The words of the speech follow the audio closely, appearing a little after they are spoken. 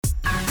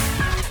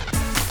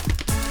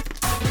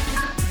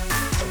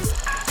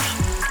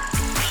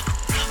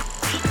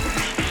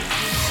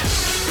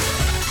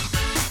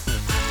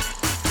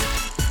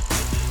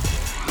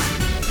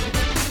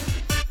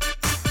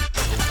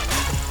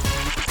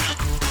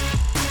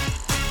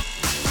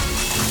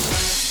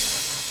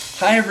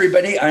Hi,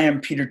 everybody. I am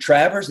Peter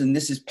Travers, and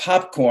this is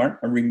Popcorn,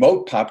 a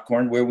remote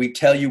popcorn where we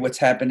tell you what's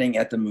happening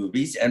at the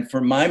movies. And for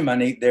my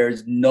money,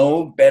 there's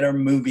no better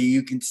movie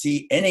you can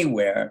see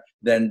anywhere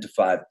than *Da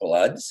 5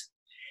 Bloods,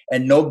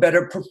 and no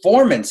better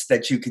performance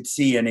that you could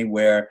see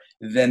anywhere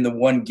than the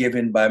one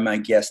given by my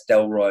guest,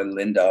 Delroy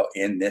Lindo,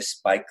 in this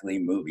Spike Lee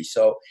movie.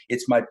 So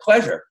it's my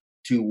pleasure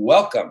to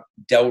welcome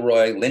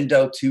Delroy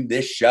Lindo to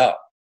this show.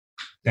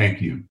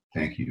 Thank you.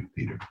 Thank you,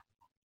 Peter.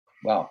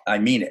 Well, I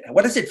mean it.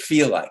 What does it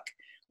feel like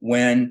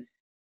when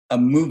a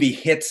movie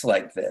hits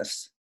like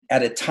this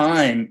at a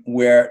time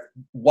where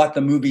what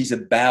the movie's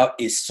about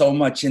is so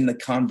much in the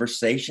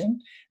conversation,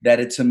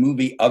 that it's a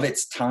movie of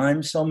its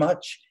time so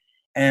much,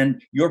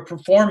 and your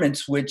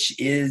performance, which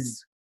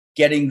is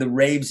getting the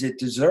raves it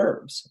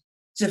deserves?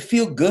 Does it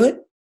feel good?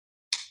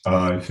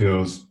 It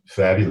feels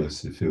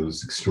fabulous. It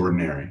feels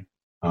extraordinary.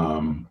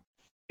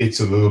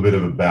 It's a little bit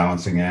of a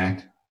balancing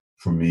act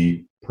for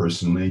me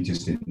personally,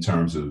 just in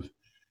terms of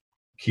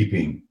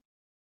keeping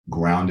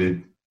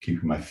grounded,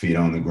 keeping my feet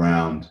on the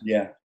ground.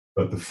 Yeah.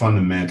 But the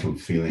fundamental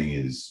feeling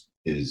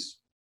is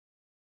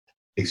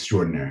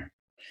extraordinary.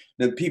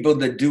 The people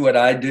that do what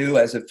I do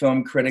as a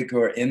film critic who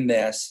are in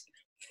this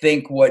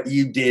think what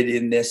you did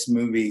in this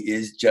movie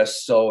is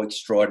just so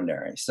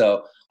extraordinary.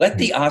 So let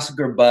the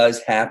Oscar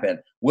buzz happen.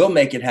 We'll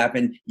make it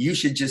happen. You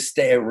should just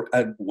stay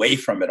away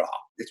from it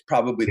all. It's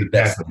probably the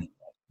best thing.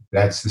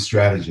 That's the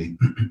strategy.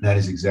 That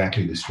is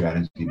exactly the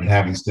strategy. But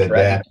having said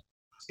that,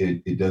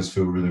 it does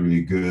feel really,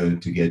 really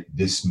good to get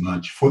this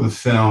much for the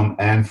film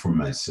and for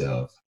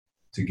myself,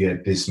 to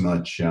get this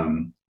much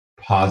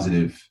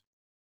positive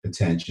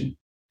attention.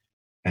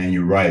 And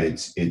you're right.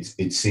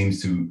 It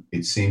seems to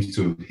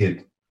have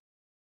hit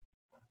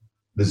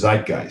the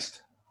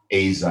zeitgeist,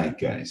 a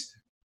zeitgeist.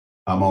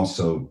 I'm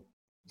also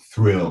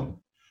thrilled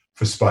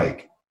for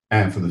Spike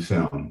and for the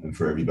film and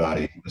for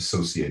everybody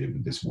associated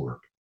with this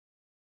work.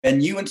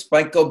 And you and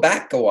Spike go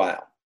back a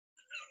while.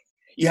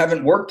 You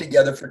haven't worked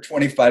together for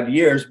 25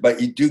 years,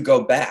 but you do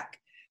go back.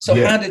 So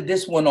How did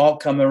this one all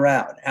come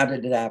around? How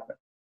did it happen?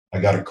 I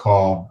got a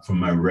call from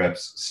my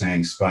reps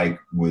saying Spike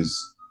was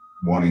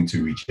wanting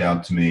to reach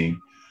out to me.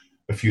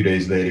 A few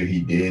days later,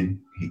 he did.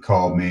 He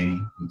called me,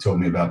 he told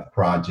me about the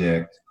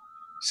project,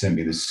 sent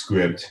me the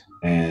script,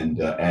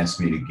 and asked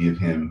me to give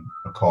him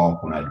a call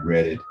when I'd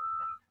read it,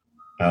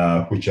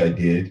 which I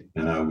did.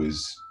 And I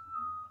was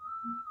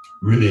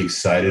really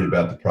excited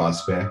about the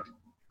prospect.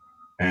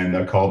 And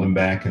I called him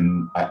back,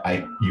 and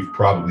you've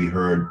probably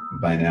heard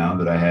by now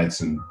that I had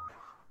some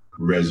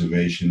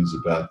reservations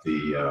about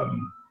the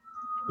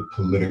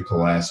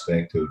political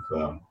aspect of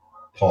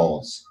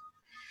Paul's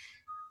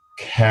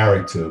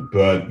character,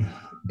 but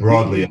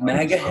broadly,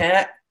 MAGA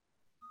hat.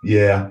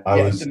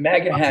 The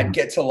MAGA hat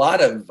gets a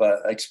lot of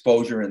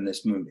exposure in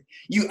this movie.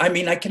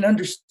 I can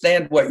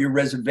understand what your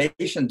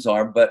reservations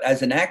are, but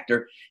as an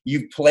actor,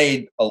 you've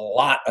played a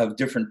lot of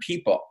different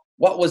people.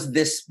 What was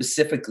this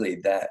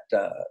specifically that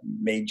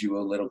made you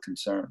a little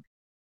concerned?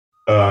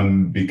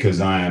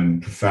 Because I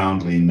am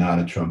profoundly not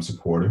a Trump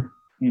supporter.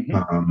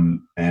 Mm-hmm.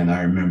 And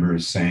I remember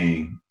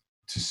saying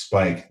to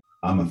Spike,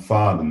 I'm a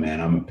father, man,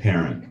 I'm a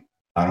parent.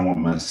 I don't want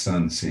my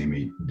son to see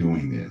me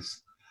doing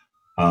this.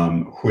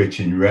 Which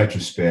in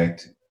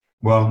retrospect,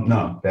 well,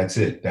 no, that's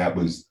it.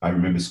 I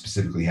remember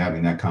specifically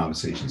having that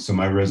conversation. So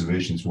my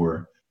reservations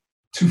were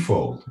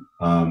twofold.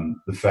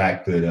 The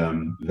fact that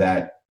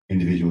that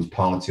individual's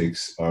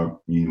politics are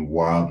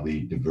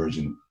wildly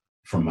divergent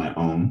from my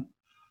own.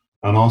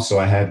 And also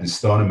I had this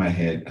thought in my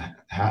head,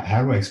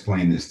 how do I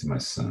explain this to my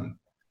son,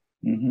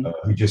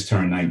 who just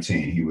turned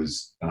 19? He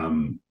was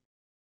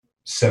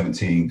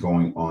 17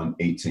 going on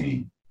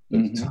 18 at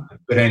the time.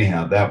 But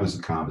anyhow, that was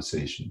the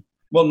conversation.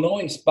 Well,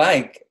 knowing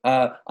Spike,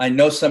 I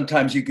know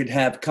sometimes you could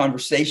have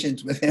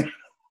conversations with him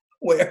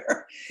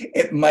where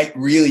it might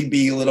really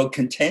be a little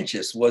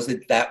contentious. Was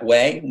it that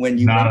way when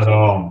you? Not at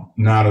all.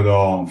 Not at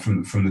all.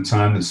 From the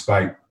time that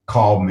Spike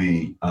called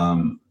me,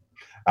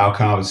 our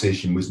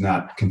conversation was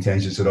not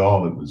contentious at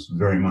all. It was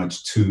very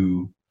much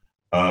two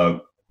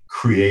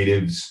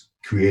creative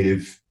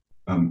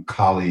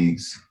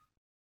colleagues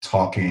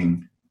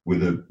talking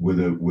with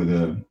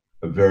a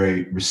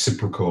very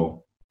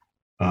reciprocal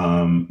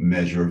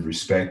measure of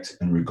respect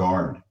and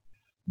regard.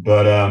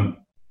 But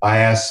I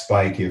asked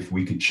Spike if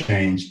we could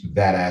change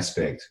that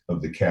aspect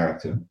of the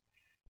character,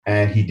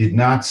 and he did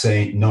not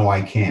say, no,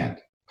 I can't,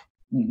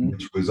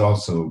 which was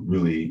also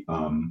really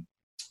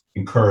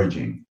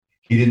encouraging.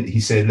 He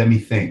said, let me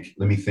think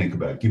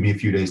about it. Give me a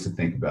few days to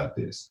think about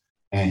this.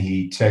 And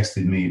he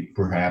texted me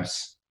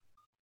perhaps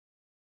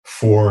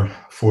four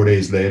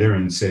days later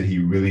and said he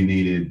really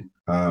needed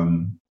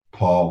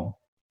Paul,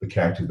 the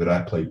character that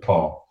I played,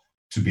 Paul,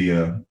 to be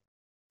a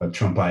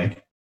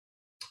Trumpite.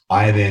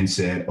 I then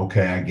said,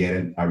 okay, I get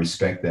it. I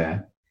respect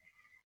that.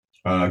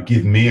 I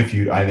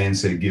then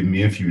said, give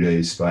me a few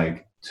days,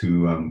 Spike,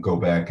 to go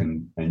back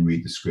and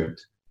read the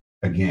script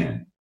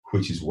again,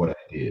 which is what I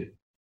did.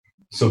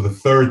 So the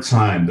third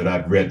time that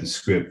I'd read the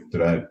script,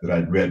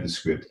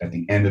 at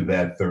the end of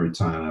that third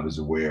time, I was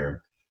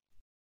aware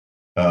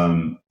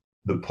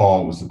the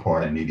Paul was the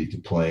part I needed to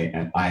play.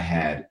 And I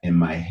had in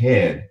my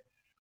head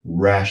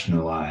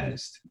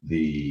rationalized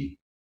the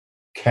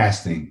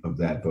casting of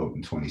that vote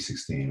in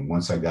 2016. And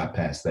once I got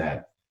past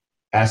that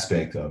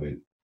aspect of it,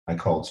 I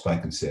called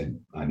Spike and said,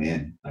 I'm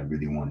in. I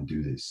really want to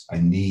do this. I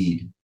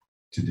need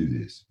to do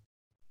this.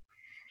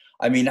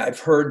 I mean, I've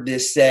heard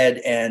this said,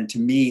 and to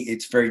me,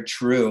 it's very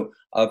true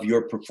of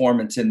your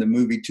performance in the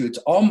movie too. It's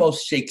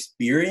almost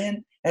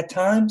Shakespearean at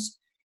times.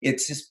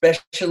 It's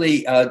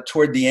especially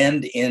toward the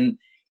end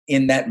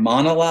in that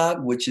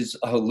monologue, which is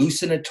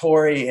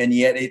hallucinatory, and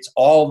yet it's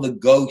all the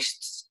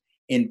ghosts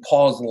in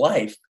Paul's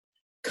life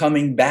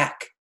coming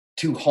back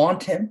to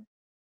haunt him,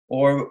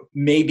 or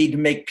maybe to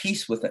make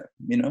peace with him.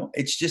 You know,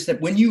 it's just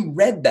that when you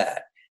read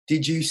that,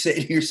 did you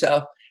say to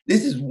yourself,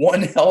 "This is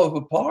one hell of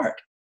a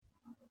part"?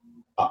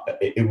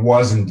 It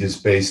wasn't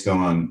just based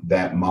on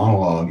that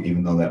monologue,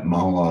 even though that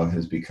monologue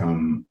has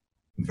become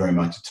very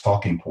much a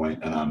talking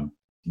point, and I'm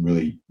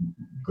really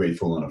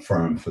grateful and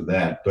affirmed for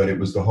that. But it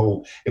was the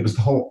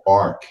whole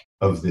arc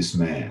of this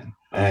man.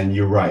 And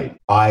you're right.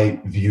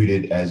 I viewed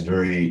it as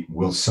very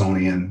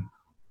Wilsonian,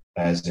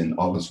 as in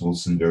August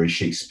Wilson, very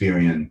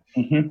Shakespearean,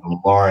 a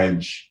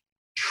large,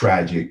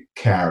 tragic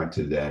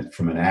character that,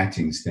 from an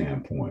acting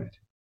standpoint,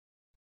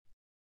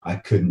 I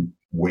couldn't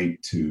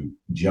wait to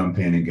jump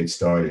in and get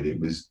started. It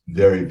was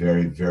very,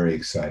 very, very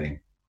exciting.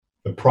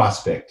 The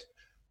prospect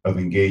of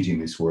engaging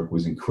this work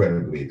was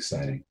incredibly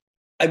exciting.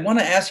 I want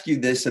to ask you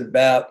this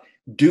about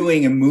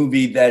doing a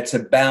movie that's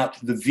about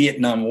the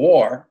Vietnam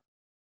War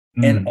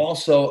and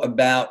also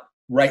about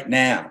right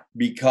now,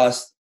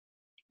 because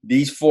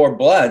these four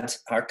Bloods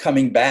are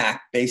coming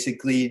back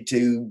basically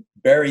to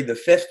bury the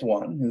fifth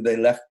one who they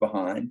left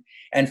behind.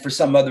 And for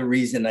some other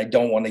reason, I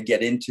don't want to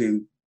get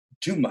into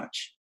too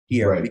much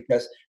here, right,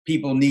 because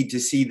people need to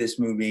see this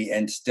movie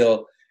and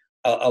still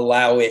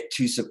allow it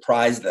to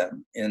surprise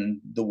them in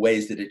the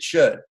ways that it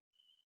should.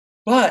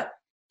 But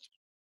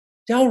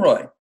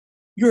Delroy,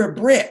 you're a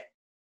Brit.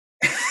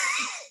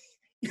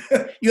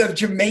 You have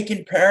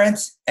Jamaican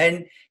parents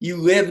and you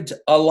lived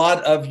a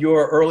lot of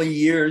your early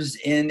years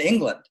in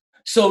England.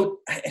 So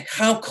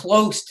how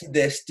close to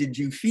this did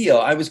you feel?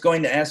 I was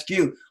going to ask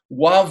you,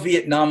 while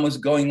Vietnam was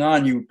going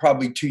on, you were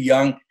probably too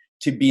young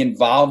to be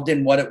involved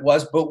in what it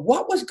was, but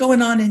what was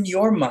going on in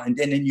your mind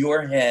and in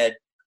your head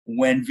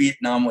when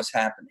Vietnam was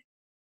happening?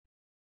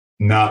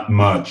 Not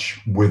much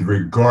with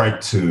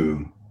regard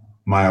to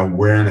my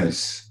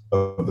awareness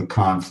of the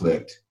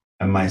conflict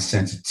and my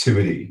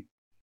sensitivity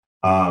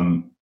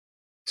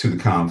to the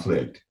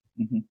conflict.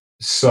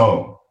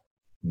 So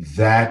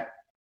that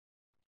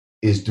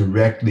is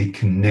directly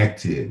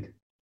connected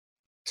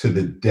to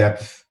the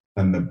depth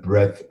and the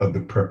breadth of the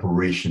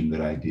preparation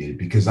that I did,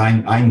 because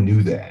I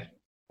knew that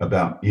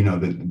about,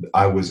 that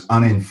I was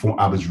uninformed.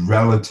 I was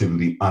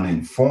relatively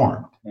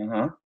uninformed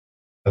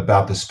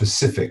about the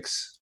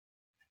specifics.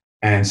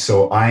 And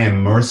so I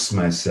immersed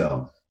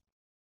myself.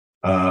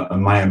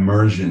 My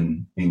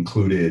immersion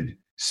included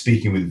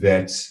speaking with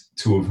vets,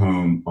 two of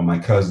whom are my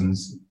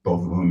cousins,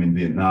 both of whom in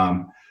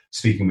Vietnam,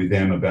 speaking with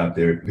them about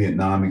their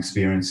Vietnam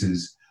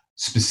experiences,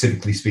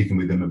 specifically speaking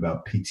with them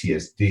about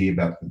PTSD,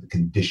 about the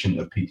condition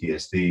of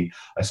PTSD.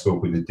 I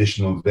spoke with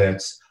additional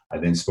vets. I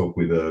then spoke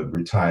with a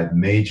retired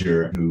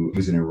major who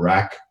was in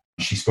Iraq.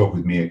 She spoke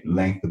with me at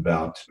length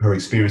about her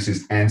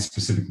experiences and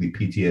specifically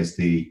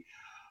PTSD.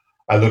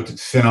 I looked at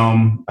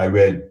film. I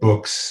read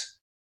books.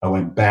 I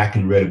went back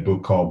and read a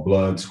book called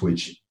Bloods,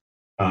 which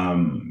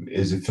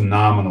is a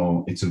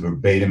phenomenal, it's a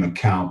verbatim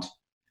account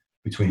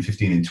between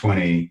 15 and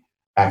 20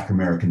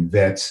 African-American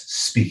vets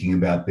speaking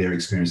about their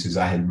experiences.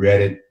 I had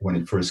read it when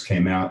it first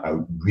came out. I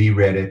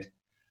reread it.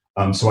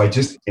 So I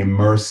just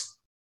immersed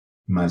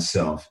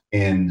myself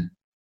in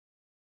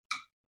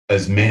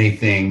as many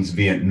things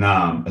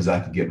Vietnam as I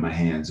could get my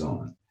hands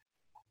on.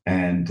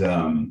 And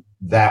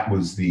that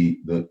was the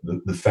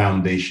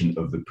foundation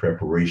of the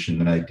preparation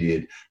that I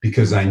did,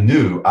 because I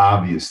knew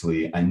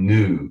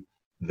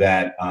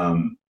that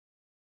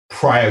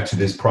prior to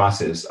this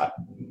process,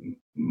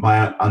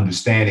 my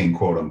understanding,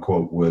 quote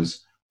unquote,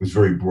 was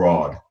very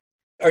broad.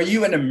 Are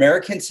you an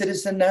American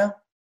citizen now?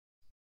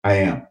 I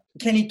am.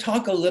 Can you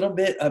talk a little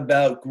bit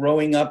about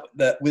growing up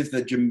with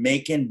the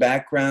Jamaican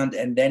background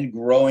and then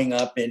growing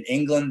up in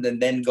England and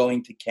then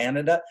going to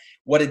Canada,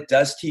 what it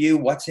does to you,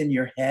 what's in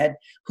your head?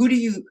 Who do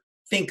you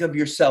think of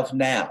yourself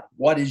now?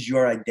 What is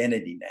your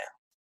identity now?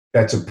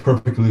 That's a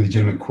perfectly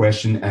legitimate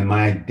question. And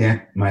my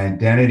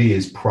identity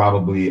is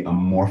probably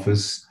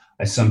amorphous.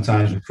 I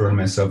sometimes refer to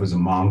myself as a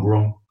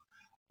mongrel.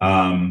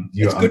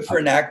 It's good for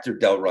an actor,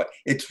 Delroy.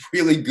 It's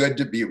really good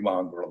to be a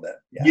mongrel then.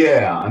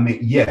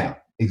 Yeah,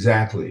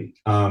 exactly.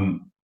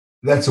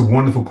 That's a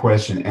wonderful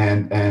question.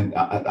 And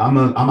I'm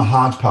a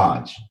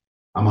hodgepodge.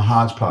 I'm a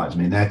hodgepodge. I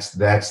mean, that's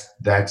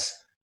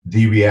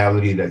the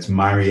reality. That's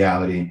my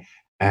reality.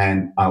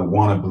 And I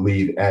want to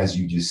believe, as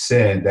you just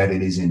said, that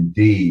it is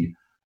indeed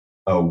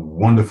a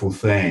wonderful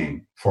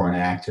thing for an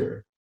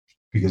actor,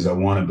 because I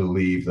want to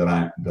believe that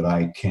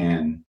I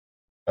can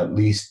at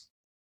least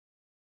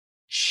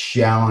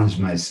challenge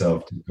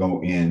myself to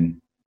go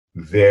in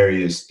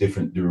various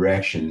different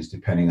directions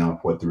depending on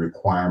what the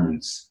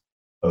requirements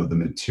of the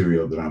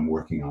material that I'm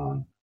working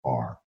on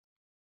are.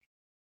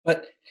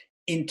 But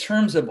in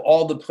terms of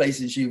all the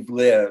places you've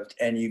lived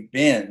and you've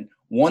been,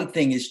 one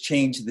thing has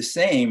changed the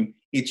same,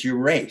 it's your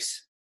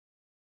race.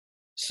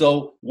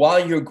 So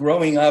while you're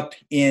growing up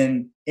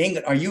in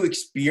England, are you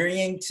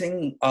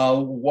experiencing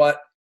what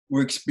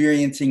we're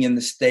experiencing in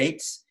the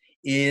States?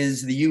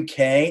 Is the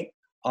UK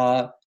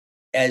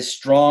as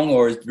strong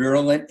or as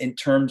virulent in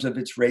terms of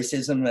its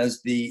racism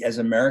as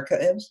America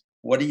is?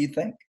 What do you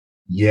think?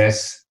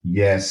 Yes,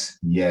 yes,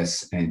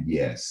 yes, and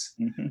yes.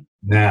 Mm-hmm.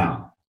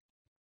 Now,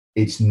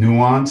 it's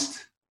nuanced,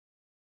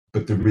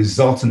 but the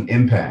resultant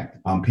impact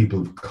on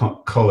people of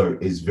color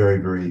is very,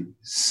 very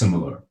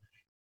similar,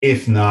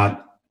 if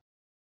not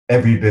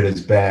every bit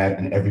as bad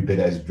and every bit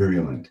as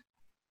virulent.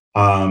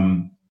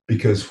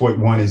 Because what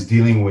one is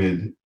dealing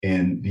with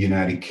in the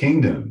United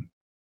Kingdom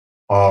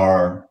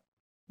are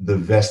the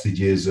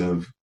vestiges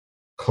of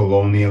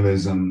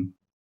colonialism,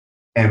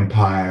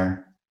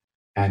 empire,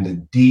 and a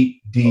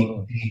deep, deep,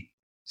 deep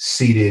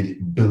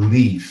seated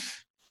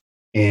belief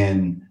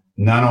in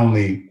not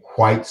only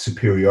white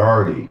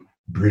superiority,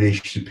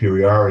 British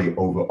superiority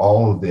over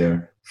all of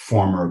their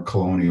former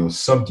colonial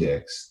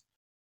subjects,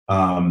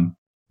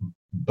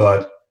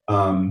 but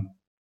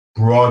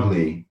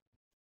broadly,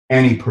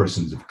 any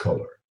persons of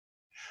color.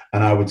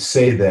 And I would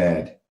say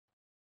that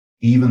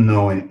even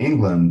though in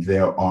England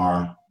there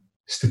are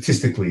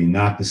statistically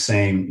not the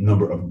same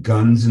number of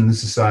guns in the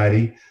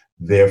society,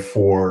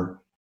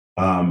 therefore,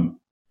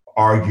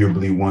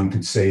 arguably one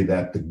could say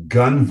that the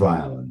gun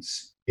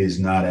violence is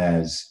not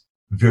as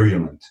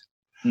virulent.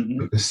 Mm-hmm.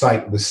 But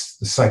the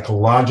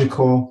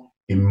psychological,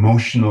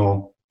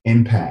 emotional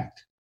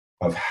impact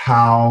of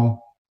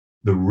how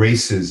the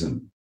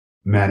racism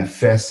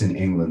manifests in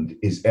England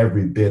is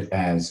every bit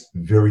as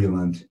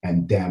virulent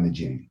and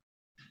damaging.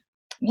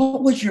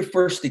 What was your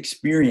first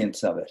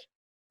experience of it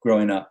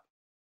growing up?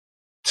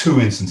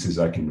 2 instances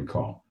I can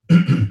recall.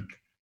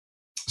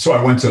 So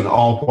I went to an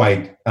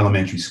all-white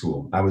elementary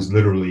school. I was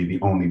literally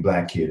the only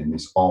Black kid in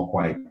this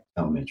all-white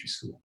elementary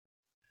school.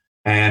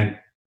 And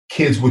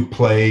kids would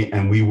play,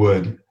 and we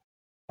would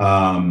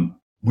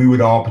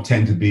all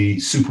pretend to be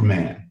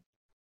Superman.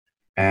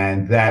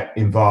 And that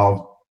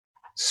involved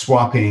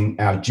swapping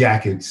out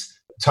jackets.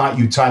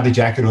 You tie the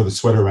jacket or the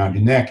sweater around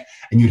your neck,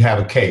 and you'd have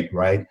a cape,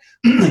 right?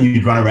 And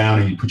you'd run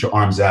around and you'd put your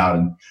arms out,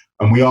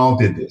 and we all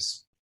did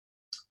this.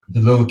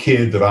 The little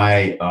kid that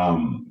I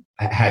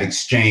had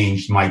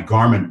exchanged my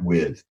garment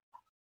with,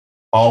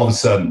 all of a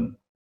sudden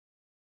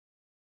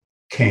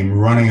came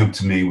running up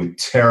to me with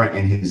terror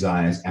in his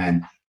eyes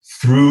and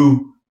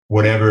threw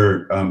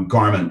whatever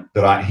garment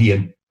that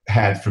he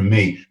had from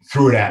me,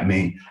 threw it at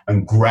me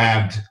and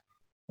grabbed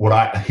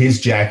his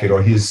jacket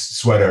or his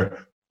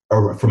sweater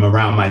or from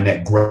around my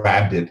neck,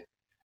 grabbed it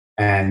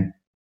and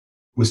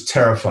was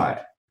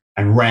terrified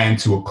and ran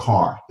to a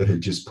car that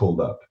had just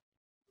pulled up.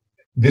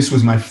 This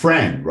was my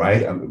friend,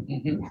 right?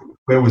 Mm-hmm.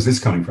 Where was this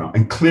coming from?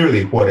 And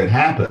clearly what had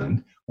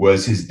happened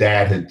was his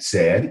dad had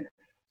said,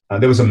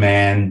 there was a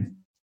man,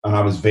 and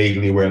I was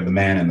vaguely aware of the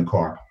man in the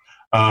car,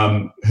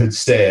 had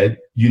said,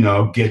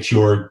 get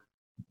your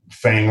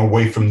fang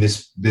away from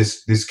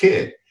this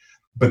kid.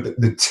 But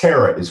the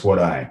terror is what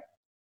I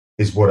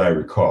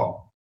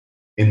recall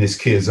in this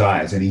kid's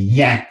eyes, and he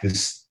yanked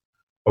this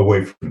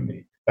away from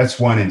me. That's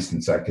one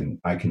instance I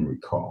can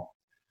recall.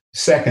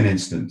 Second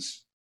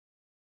instance,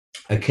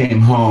 I came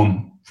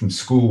home from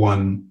school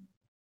one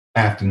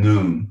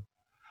afternoon,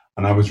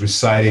 and I was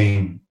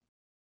reciting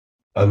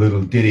a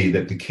little ditty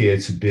that the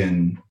kids had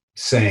been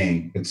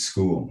saying at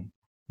school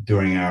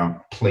during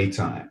our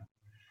playtime.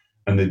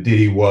 And the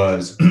ditty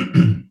was,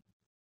 eeny,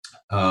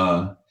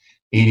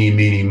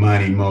 meeny,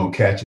 miny, mo,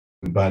 catch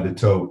him by the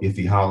toe. If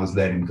he hollers,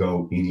 let him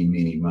go, eeny,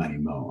 meeny, miny,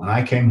 mo. And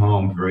I came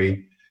home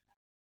very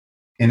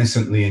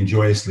innocently and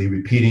joyously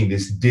repeating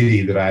this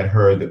ditty that I had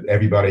heard that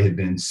everybody had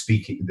been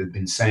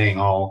saying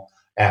all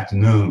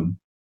afternoon.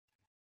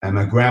 And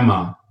my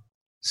grandma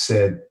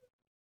said,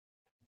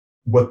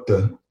 "What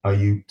the are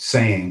you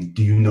saying?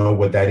 Do you know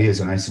what that is?"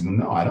 And I said, "Well,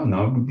 no, I don't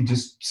know. We'd be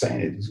just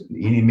saying it. It's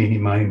eeny, meeny,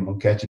 miny, mo,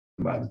 catch him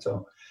by the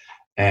toe."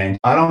 And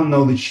I don't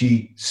know that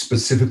she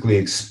specifically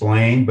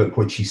explained, but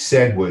what she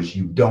said was,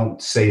 you don't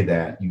say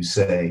that. You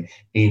say,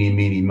 eeny,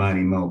 meeny,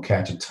 miny, mo,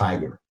 catch a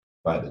tiger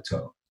by the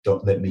toe.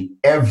 Don't let me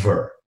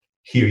ever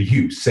hear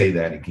you say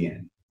that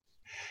again.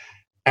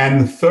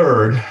 And the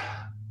third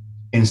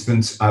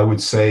instance I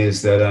would say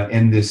is that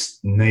in this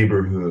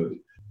neighborhood,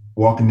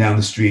 walking down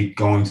the street,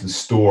 going to the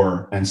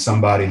store, and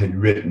somebody had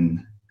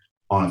written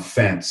on a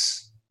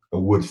fence, a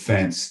wood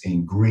fence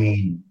in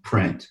green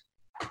print,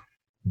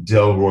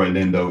 Delroy,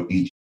 Lindo,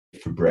 eat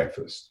for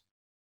breakfast.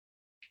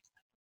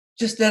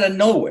 Just out of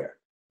nowhere.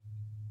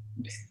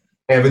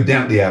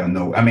 Evidently out of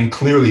nowhere. I mean,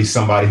 clearly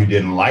somebody who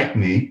didn't like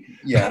me.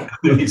 Yeah.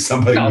 Clearly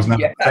somebody who was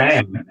not a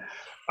fan.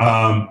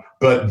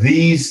 But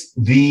these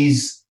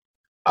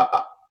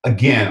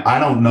again, I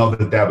don't know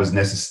that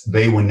was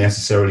they were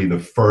necessarily the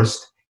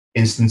first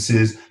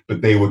instances,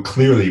 but they were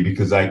clearly,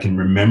 because I can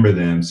remember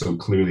them so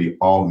clearly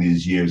all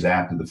these years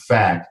after the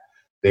fact,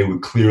 they were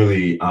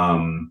clearly,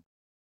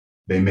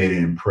 they made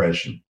an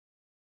impression.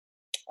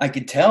 I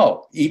could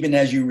tell, even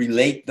as you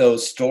relate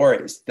those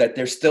stories, that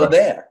they're still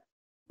there,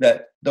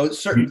 that those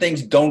certain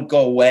things don't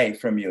go away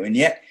from you. And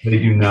yet they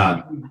do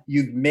not.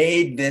 You've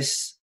made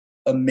this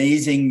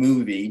amazing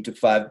movie, To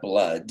Five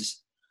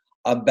Bloods,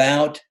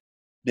 about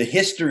the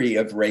history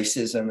of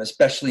racism,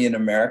 especially in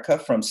America,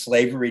 from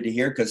slavery to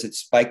here, because it's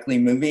Spike Lee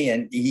movie,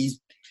 and he's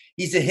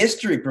a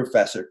history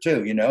professor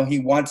too. You know, he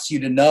wants you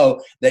to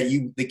know that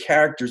the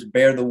characters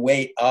bear the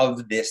weight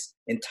of this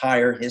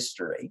entire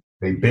history.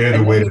 They bear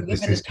the weight of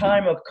this history. We live in a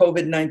time of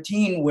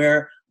COVID-19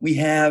 where we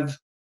have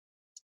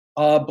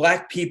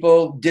Black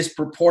people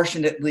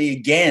disproportionately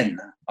again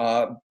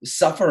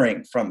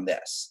suffering from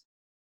this,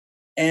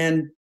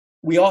 and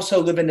we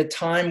also live in a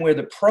time where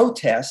the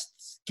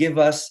protests give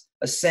us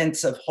a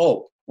sense of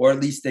hope, or at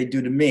least they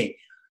do to me.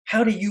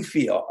 How do you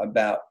feel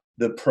about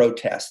the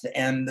protest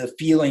and the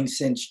feeling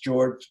since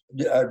George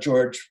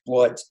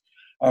Floyd's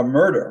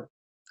murder?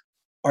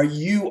 Are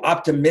you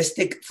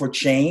optimistic for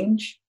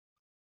change?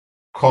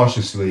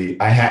 Cautiously,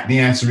 the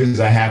answer is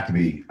I have to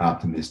be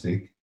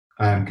optimistic.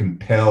 I am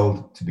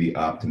compelled to be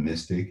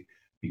optimistic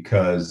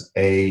because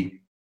I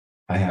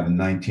have a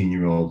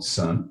 19-year-old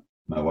son.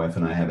 My wife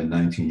and I have a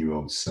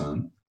 19-year-old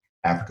son,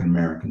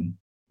 African-American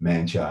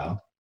man-child,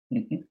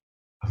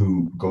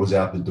 who goes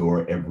out the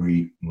door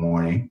every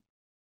morning.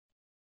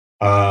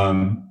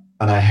 And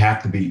I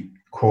have to be,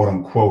 quote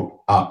unquote,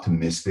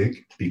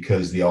 optimistic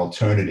because the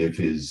alternative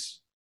is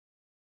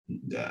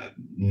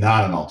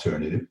not an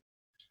alternative.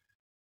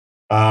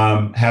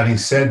 Having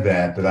said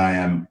that I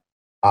am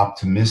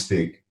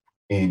optimistic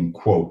in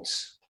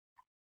quotes.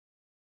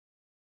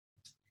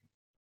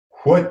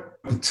 What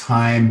the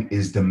time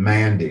is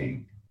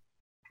demanding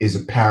is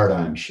a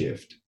paradigm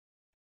shift,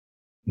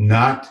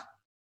 not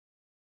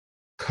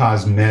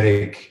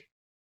cosmetic.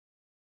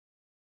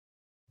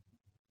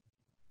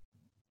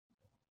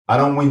 I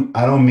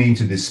don't mean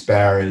to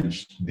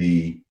disparage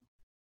the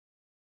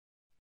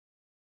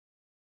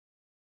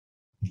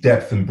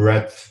depth and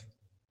breadth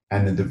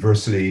and the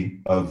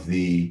diversity of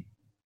the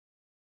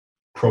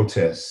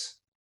protests,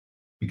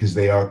 because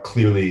they are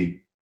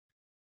clearly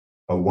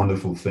a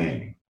wonderful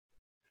thing.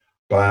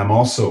 But I'm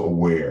also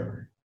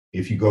aware,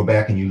 if you go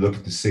back and you look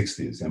at the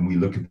 60s and we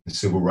look at the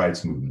civil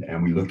rights movement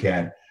and we look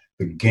at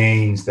the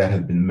gains that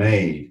have been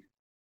made,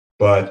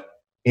 but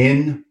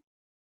in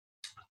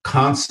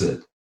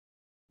concert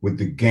with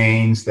the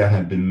gains that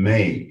have been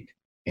made,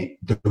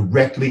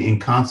 directly in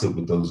concert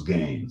with those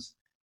gains,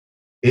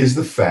 is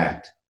the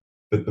fact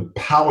that the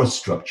power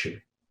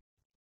structure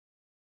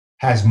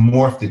has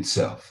morphed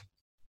itself.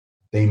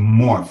 They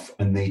morph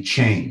and they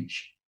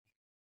change.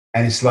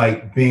 And it's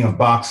like being a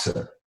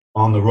boxer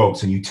on the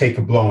ropes, and you take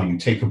a blow and you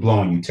take a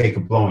blow and you take a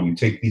blow and you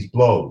take these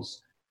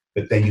blows,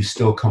 but then you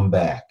still come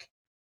back.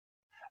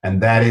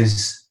 And that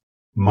is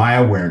my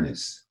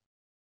awareness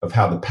of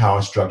how the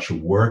power structure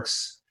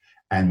works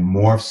and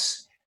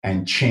morphs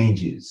and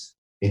changes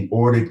in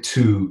order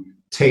to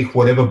take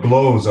whatever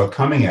blows are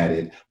coming at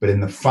it, but in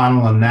the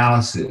final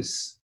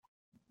analysis,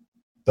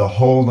 the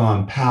hold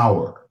on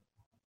power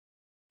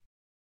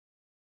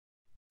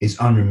is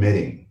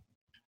unremitting.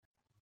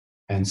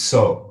 And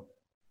so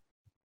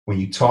when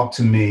you talk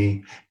to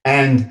me,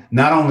 and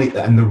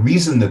the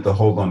reason that the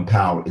hold on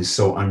power is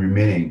so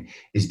unremitting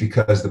is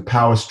because the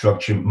power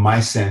structure, my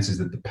sense is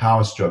that the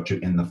power structure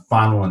in the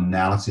final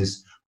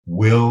analysis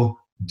will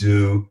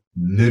do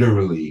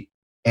literally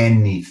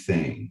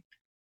anything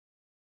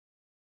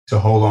to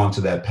hold on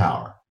to that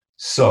power.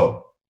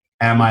 So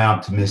am I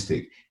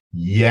optimistic?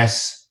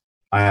 Yes,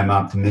 I am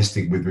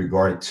optimistic with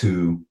regard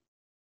to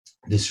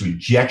this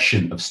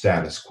rejection of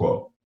status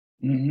quo.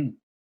 Mm-hmm.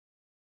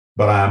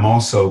 But I am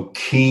also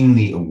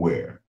keenly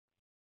aware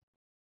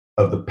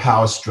of the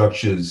power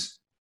structure's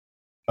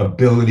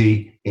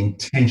ability,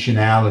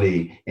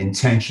 intentionality,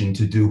 intention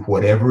to do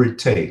whatever it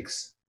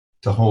takes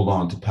to hold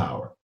on to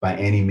power by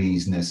any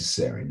means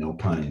necessary, no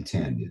pun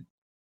intended.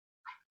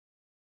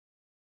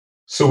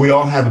 So we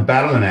all have a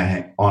battle on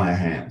our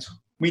hands.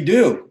 We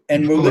do,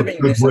 and we're living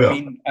this. I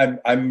mean,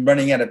 I'm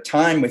running out of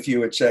time with you,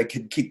 which I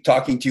could keep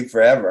talking to you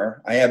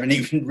forever. I haven't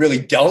even really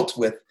dealt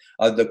with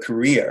the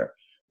career,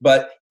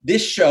 but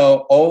this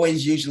show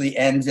always usually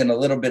ends in a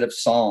little bit of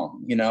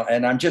song, you know,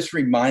 and I'm just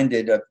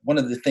reminded of one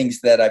of the things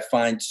that I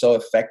find so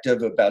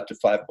effective about The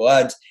Five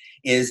Bloods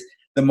is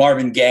the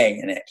Marvin Gaye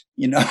in it,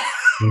 you know.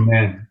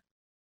 Amen.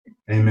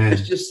 Amen.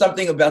 There's just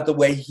something about the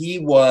way he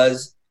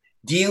was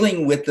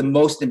dealing with the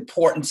most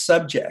important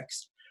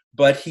subjects,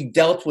 but he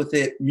dealt with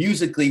it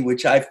musically,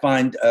 which I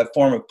find a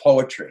form of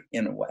poetry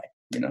in a way,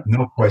 you know.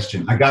 No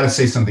question. I got to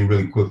say something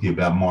really quickly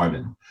about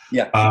Marvin.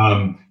 Yeah.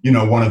 You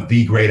know, one of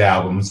the great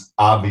albums,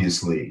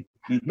 obviously.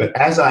 Mm-hmm. But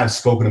as I've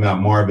spoken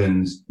about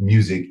Marvin's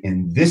music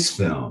in this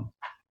film,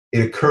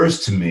 it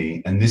occurs to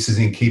me, and this is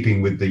in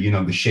keeping with the, you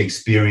know, the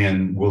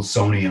Shakespearean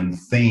Wilsonian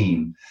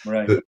theme,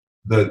 right?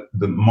 The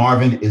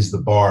Marvin is the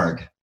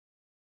bard.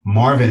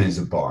 Marvin is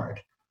a bard.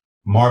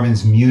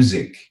 Marvin's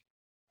music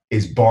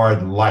is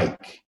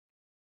bard-like,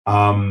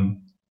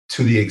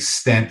 to the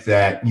extent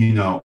that, you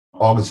know,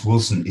 August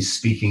Wilson is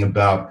speaking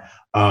about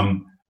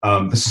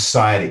the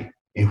society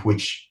in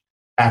which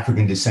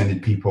African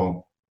descended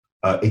people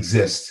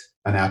exist,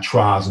 and our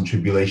trials and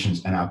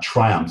tribulations and our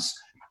triumphs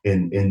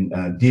in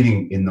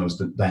dealing in those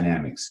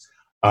dynamics.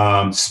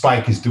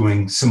 Spike is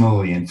doing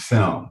similarly in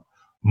film.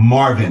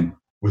 Marvin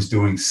was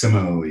doing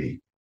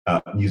similarly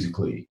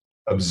musically,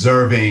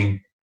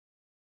 observing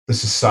the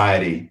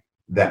society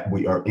that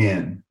we are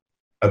in,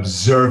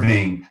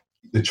 observing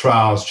the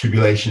trials,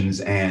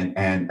 tribulations,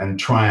 and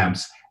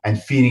triumphs,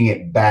 and feeding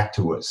it back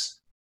to us,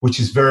 which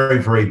is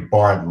very, very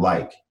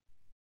Bard-like.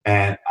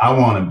 And I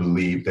want to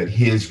believe that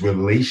his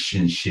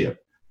relationship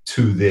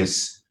to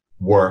this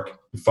work,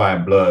 The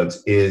Five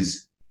Bloods,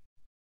 is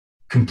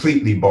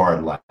completely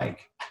Bard-like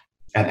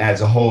and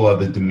adds a whole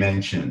other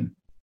dimension,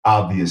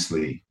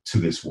 obviously, to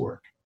this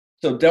work.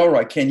 So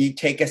Delroy, can you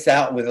take us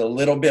out with a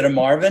little bit of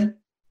Marvin?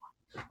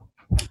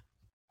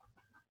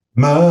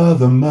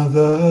 Mother,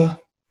 mother,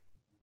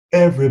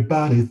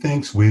 everybody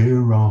thinks we're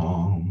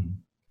wrong,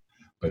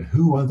 but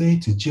who are they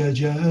to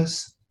judge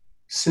us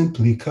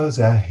simply 'cause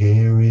our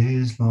hair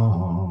is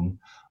long?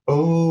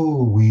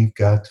 Oh, we've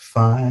got to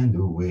find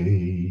a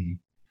way,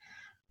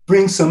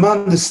 bring some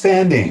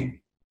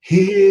understanding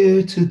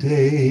here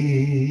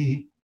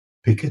today.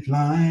 Picket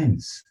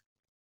lines.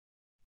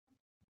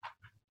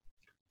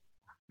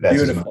 That's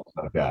beautiful. As much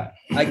as I've got.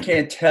 I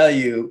can't tell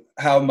you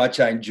how much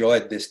I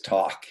enjoyed this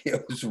talk.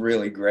 It was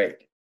really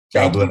great.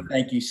 Thank you.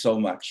 Thank you so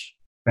much.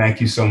 Thank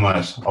you so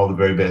much. All the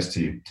very best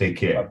to you. Take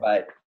care.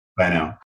 Bye-bye. Bye now.